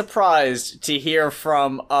pleasantly surprised to hear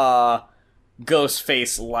from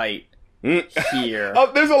Ghostface Light here.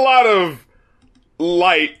 There's a lot of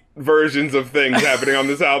light versions of things happening on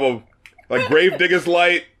this album. Like Gravedigger's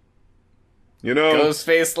Light, you know?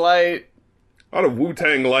 Ghostface Light. A lot of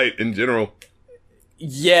Wu-Tang Light in general.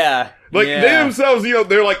 Yeah. Like, they themselves, you know,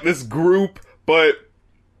 they're like this group, but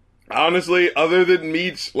honestly, other than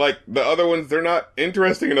Meech, like, the other ones, they're not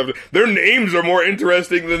interesting enough. Their names are more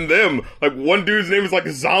interesting than them. Like, one dude's name is like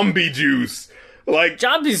Zombie Juice. Like...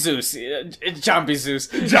 Zombie Zeus. Zombie Zeus.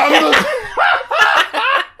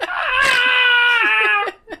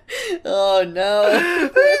 Oh, no.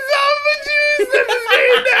 Zombie Juice! That's his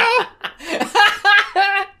name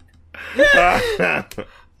now!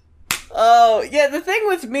 Oh, yeah, the thing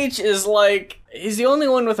with Meech is, like, he's the only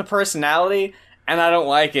one with a personality, and I don't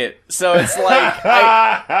like it. So it's like,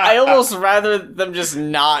 I almost rather them just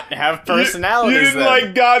not have personalities. You didn't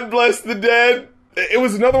like God Bless the Dead? It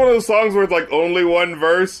was another one of those songs where it's like only one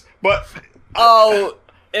verse, but... Oh,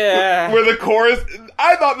 yeah. Where the chorus...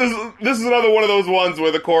 I thought this is another one of those ones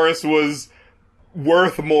where the chorus was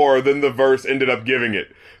worth more than the verse ended up giving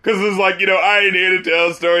it. Because it's like, you know, I ain't here to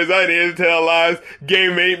tell stories, I ain't here to tell lies.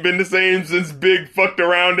 Game ain't been the same since Big fucked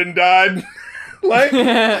around and died. Like,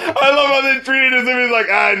 I love how they treated him as like,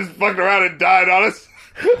 I just fucked around and died on us.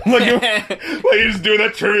 Like he was doing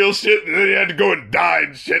that trivial shit and then he had to go and die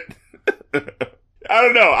and shit. I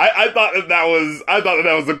don't know. I thought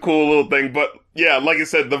that was a cool little thing, but yeah, like I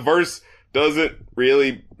said, the verse doesn't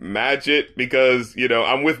really match it because, you know,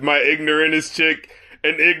 I'm with my ignorantest chick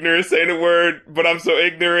and ignorance ain't a word, but I'm so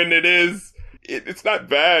ignorant it is. It's not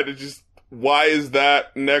bad. It's just, why is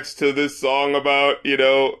that next to this song about, you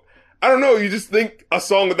know, I don't know, you just think a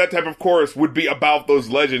song with that type of chorus would be about those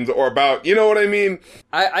legends or about, you know what I mean?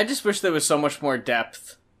 I just wish there was so much more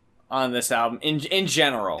depth on this album in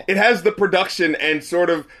general. It has the production and sort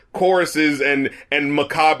of choruses and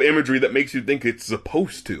macabre imagery that makes you think it's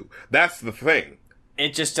supposed to. That's the thing.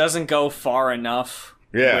 It just doesn't go far enough.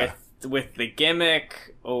 Yeah. With the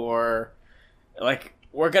gimmick, or like,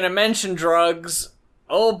 we're gonna mention drugs.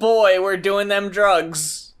 Oh boy, we're doing them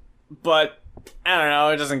drugs. But I don't know,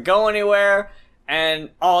 it doesn't go anywhere. And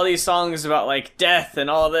all these songs about like death and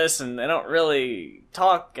all this, and they don't really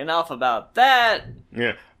talk enough about that.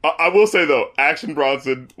 Yeah. I will say though, Action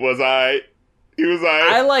Bronson was he was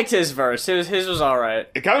I liked his verse. His was alright.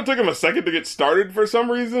 It kind of took him a second to get started for some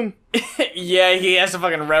reason. Yeah, he has to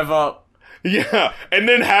fucking rev up. Yeah, and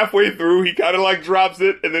then halfway through, he kind of like drops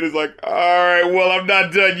it, and then he's like, alright, well, I'm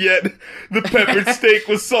not done yet. The peppered steak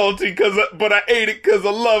was salty, but I ate it because I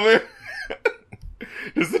love her.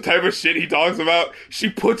 This is the type of shit he talks about. She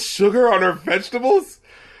puts sugar on her vegetables?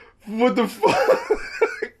 What the fuck?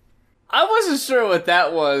 I wasn't sure what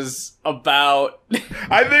that was about.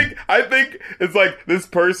 I think it's like, this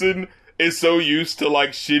person is so used to like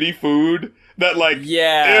shitty food that like,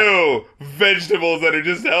 ew, vegetables that are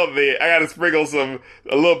just healthy. I gotta sprinkle a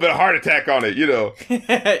little bit of heart attack on it, you know?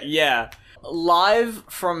 Yeah. Live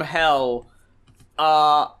from Hell,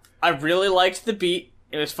 I really liked the beat.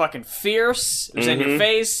 It was fucking fierce. It was in your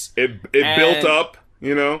face. It built up,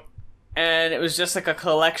 you know? And it was just like a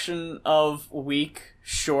collection of weak,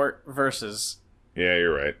 short verses. Yeah,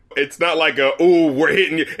 you're right. It's not like we're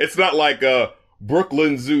hitting you. It's not like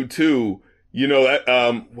Brooklyn Zoo 2, you know, that,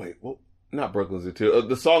 not Brooklyn Zoo 2.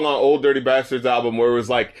 The song on Old Dirty Bastards album where it was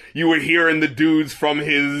like, you were hearing the dudes from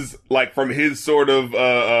his sort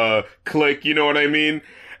of, clique, you know what I mean?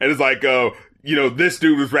 And it's like, you know, this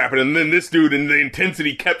dude was rapping and then this dude, and the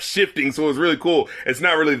intensity kept shifting, so it was really cool. It's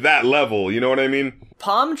not really that level, you know what I mean?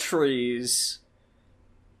 Palm Trees,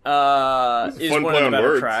 is one of the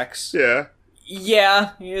better tracks. Yeah.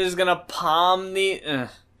 Yeah, he was gonna palm the,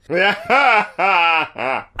 Yeah.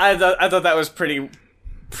 I thought that was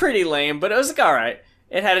pretty lame, but it was like, alright.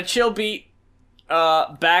 It had a chill beat,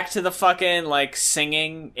 back to the fucking, like,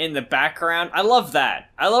 singing in the background. I love that.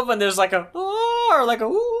 I love when there's like a, or like a,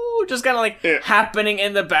 ooh, just kind of like happening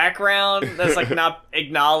in the background that's like not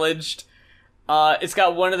acknowledged. It's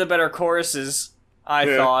got one of the better choruses, I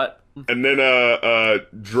thought. And then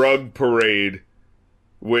Drug Parade,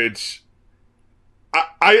 which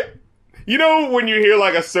I you know when you hear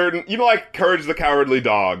like a certain, you know, like Courage the Cowardly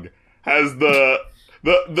Dog has the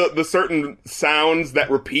certain sounds that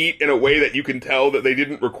repeat in a way that you can tell that they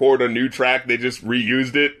didn't record a new track, they just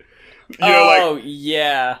reused it. You know, like,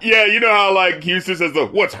 yeah. Yeah, you know how like Houston says the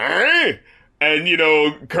what's hey? And, you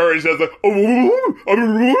know, Courage says like,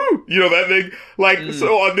 oh, you know, that thing? Like,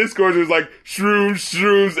 so on this chorus, it was like,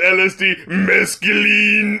 shrooms, LSD,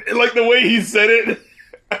 mescaline. Like, the way he said it,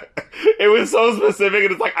 It was so specific,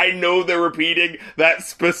 and it's like, I know they're repeating that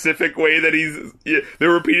specific way that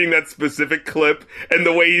they're repeating that specific clip, and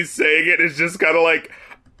the way he's saying it is just kind of like,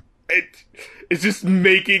 it's just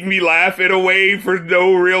making me laugh in a way for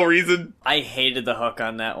no real reason. I hated the hook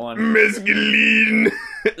on that one. Mescaline.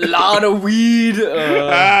 Lot of weed. Wait,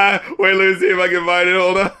 let me see if I can find it,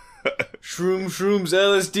 hold on. Shrooms,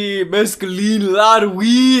 LSD, mescaline, lot of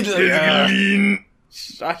weed. Mescaline.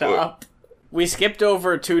 Shut up. We skipped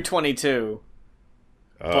over 222.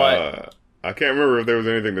 But I can't remember if there was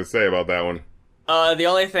anything to say about that one. The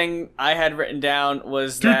only thing I had written down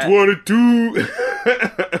was that 222.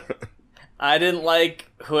 I didn't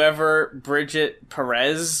like whoever Bridget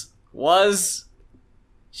Perez was.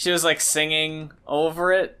 She was like singing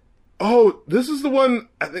over it. Oh, this is the one,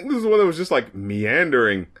 I think this is the one that was just like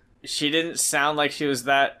meandering. She didn't sound like she was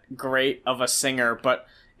that great of a singer, but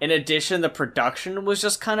in addition, the production was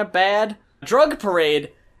just kind of bad. Drug Parade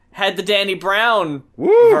had the Danny Brown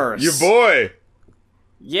verse. Your boy.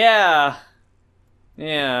 Yeah.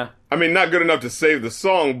 Yeah. I mean, not good enough to save the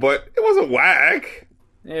song, but it wasn't whack.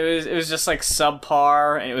 It was just like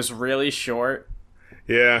subpar, and it was really short.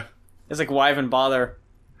 Yeah. It's like, why even bother?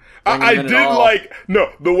 I did like,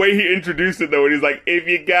 the way he introduced it though, when he's like, if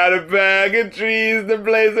you got a bag of trees to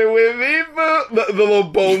blaze it with me, the little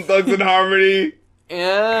Bone Thugs and Harmony.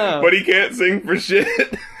 Yeah. But he can't sing for shit.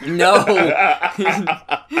 No.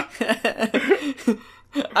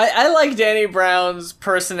 I like Danny Brown's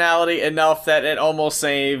personality enough that it almost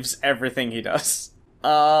saves everything he does.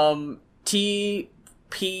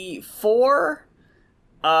 TP4?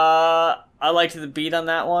 I liked the beat on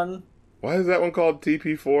that one. Why is that one called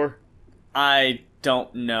TP4? I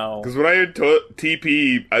don't know. Because when I hear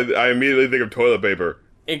TP, I immediately think of toilet paper.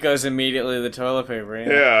 It goes immediately to the toilet paper,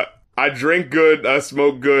 Yeah. I drink good, I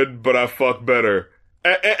smoke good, but I fuck better.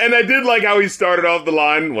 And I did like how he started off the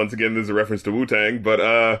line. Once again, there's a reference to Wu-Tang, but,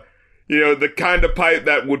 the kind of pipe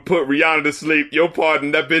that would put Rihanna to sleep. Yo,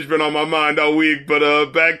 pardon, that bitch been on my mind all week,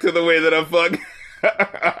 but, back to the way that I fuck.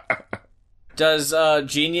 Does,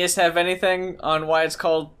 Genius have anything on why it's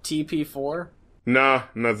called TP4? Nah,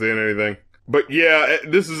 I'm not saying anything. But yeah,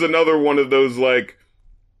 this is another one of those, like,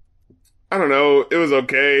 I don't know, it was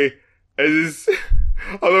okay.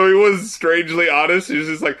 Although he was strangely honest, he was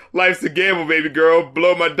just like, life's a gamble, baby girl.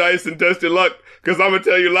 Blow my dice and test your luck. Cause I'ma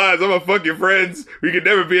tell you lies. I'ma fuck your friends. We could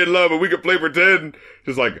never be in love, but we could play pretend.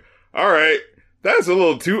 Just like, alright. That's a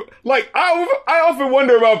little too, like, I often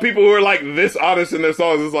wonder about people who are like this honest in their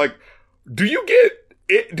songs. It's like, do you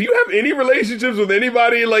have any relationships with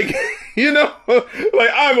anybody? Like, like,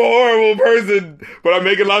 I'm a horrible person, but I'm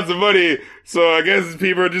making lots of money. So I guess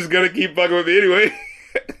people are just gonna keep fucking with me anyway.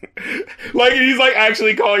 Like, he's like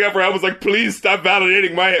actually calling out for help. It's like, please stop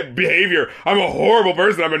validating my behavior. I'm a horrible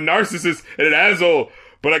person. I'm a narcissist and an asshole.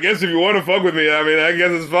 But I guess if you want to fuck with me, I mean, I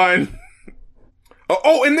guess it's fine.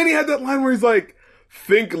 Oh, and then he had that line where he's like,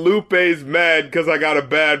 think Lupe's mad because I got a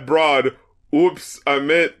bad broad. Oops, I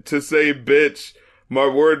meant to say bitch. My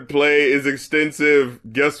wordplay is extensive.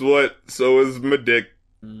 Guess what? So is my dick.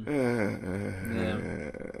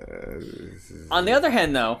 Yeah. On the other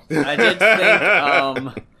hand, though, I did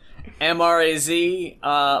think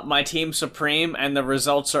MRAZ, My Team Supreme, and The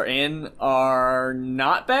Results Are In are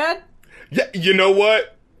not bad. Yeah, you know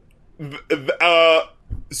what?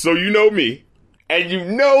 So you know me, and you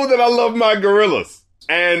know that I love my gorillas.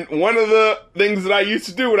 And one of the things that I used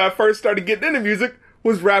to do when I first started getting into music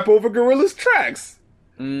was rap over gorillas tracks.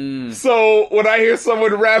 So when I hear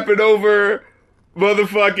someone rapping over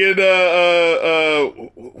motherfucking,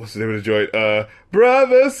 what's the name of the joint?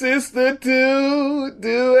 Brother, sister,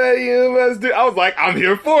 do what you must do. I was like, I'm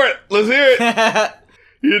here for it. Let's hear it. I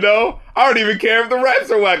don't even care if the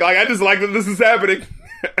raps are whack. Like, I just like that this is happening.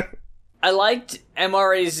 I liked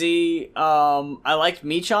MRAZ. I liked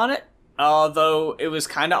Meech on it, although it was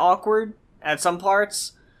kind of awkward at some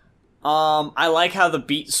parts. I like how the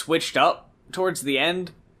beat switched up towards the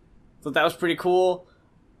end. Thought that was pretty cool.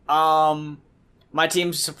 My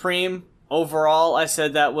Team Supreme, overall, I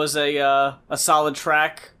said that was a solid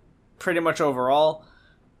track, pretty much overall.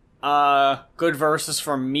 Good verses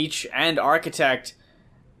from Meech and Architect.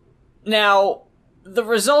 Now, The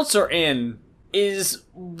Results Are In is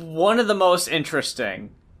one of the most interesting,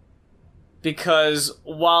 because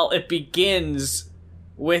while it begins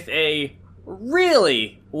with a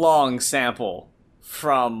really long sample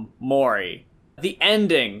from Maury, the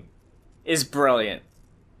ending is brilliant.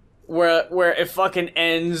 Where it fucking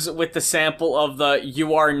ends with the sample of the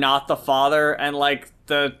 "You Are Not the Father" and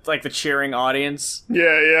the cheering audience.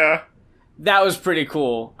 Yeah. That was pretty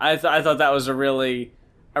cool. I thought that was a really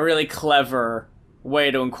clever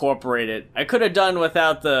way to incorporate it. I could have done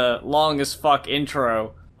without the long as fuck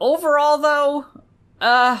intro. Overall, though,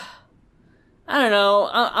 I don't know.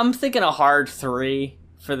 I'm thinking a hard 3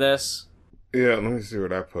 for this. Yeah, let me see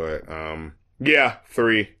what I put. Yeah,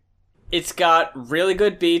 3. It's got really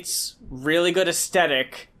good beats, really good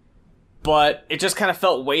aesthetic, but it just kind of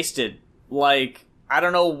felt wasted. Like, I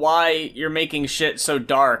don't know why you're making shit so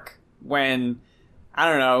dark when, I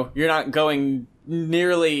don't know, you're not going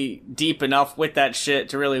nearly deep enough with that shit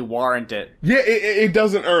to really warrant it. Yeah, it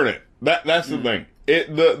doesn't earn it. That's the thing.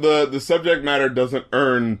 The subject matter doesn't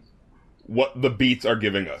earn what the beats are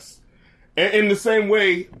giving us. And in the same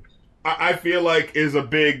way, I feel like is a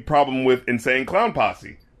big problem with Insane Clown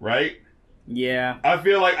Posse, right? Yeah. I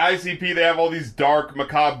feel like ICP, they have all these dark,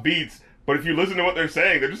 macabre beats, but if you listen to what they're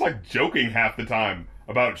saying, they're just like joking half the time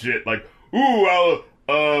about shit. Like, ooh, I'll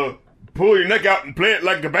pull your neck out and play it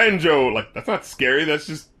like a banjo. Like, that's not scary, that's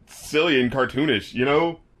just silly and cartoonish, you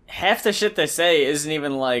know? Half the shit they say isn't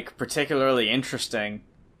even, like, particularly interesting.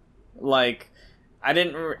 Like, I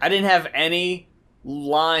didn't have any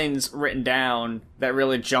lines written down that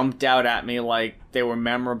really jumped out at me like they were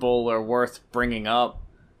memorable or worth bringing up.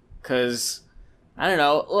 Because, I don't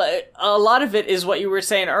know, a lot of it is what you were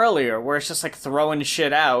saying earlier, where it's just like throwing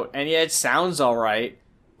shit out, and yeah, it sounds alright,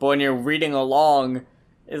 but when you're reading along,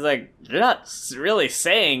 it's like, you're not really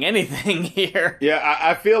saying anything here. Yeah,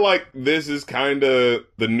 I feel like this is kind of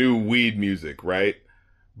the new weed music, right?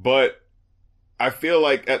 But I feel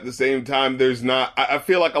like at the same time, there's not, I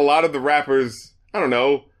feel like a lot of the rappers, I don't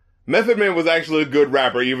know, Method Man was actually a good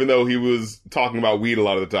rapper, even though he was talking about weed a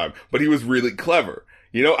lot of the time, but he was really clever.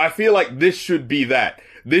 You know, I feel like this should be that.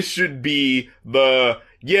 This should be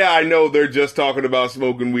yeah, I know they're just talking about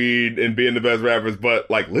smoking weed and being the best rappers,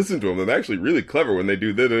 but, like, listen to them. They're actually really clever when they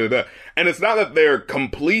do da-da-da-da. And it's not that they're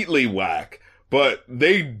completely whack, but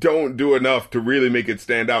they don't do enough to really make it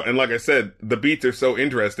stand out. And like I said, the beats are so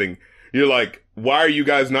interesting. You're like, why are you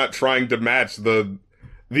guys not trying to match the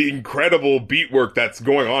incredible beat work that's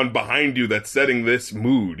going on behind you that's setting this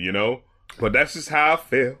mood, you know? But that's just how I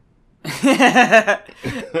feel.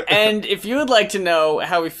 And if you would like to know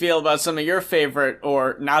how we feel about some of your favorite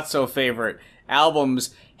or not so favorite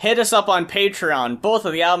albums, hit us up on Patreon. Both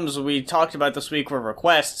of the albums we talked about this week were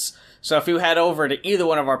requests, so if you head over to either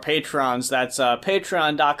one of our Patrons, that's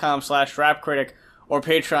patreon.com/rapcritic or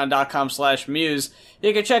patreon.com/muse,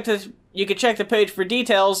 you can check the page for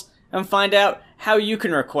details and find out how you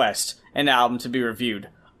can request an album to be reviewed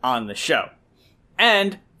on the show.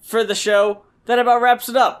 And for the show, that about wraps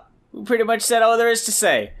it up. We pretty much said all there is to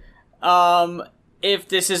say. If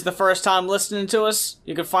this is the first time listening to us,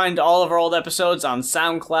 you can find all of our old episodes on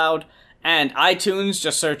SoundCloud and iTunes.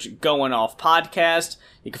 Just search Goin Off Podcast.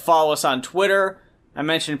 You can follow us on Twitter. I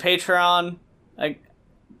mentioned Patreon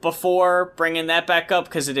before, bringing that back up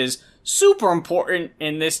because it is super important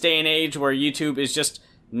in this day and age where YouTube is just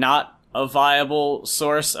not a viable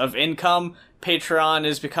source of income. Patreon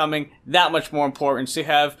is becoming that much more important.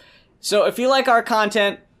 So if you like our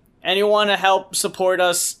content and you want to help support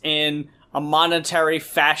us in a monetary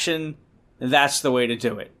fashion, that's the way to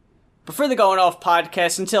do it. But for the Goin Off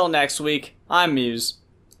Podcast, until next week, I'm Muse.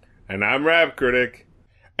 And I'm Rap Critic.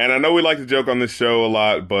 And I know we like to joke on this show a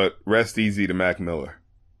lot, but rest easy to Mac Miller.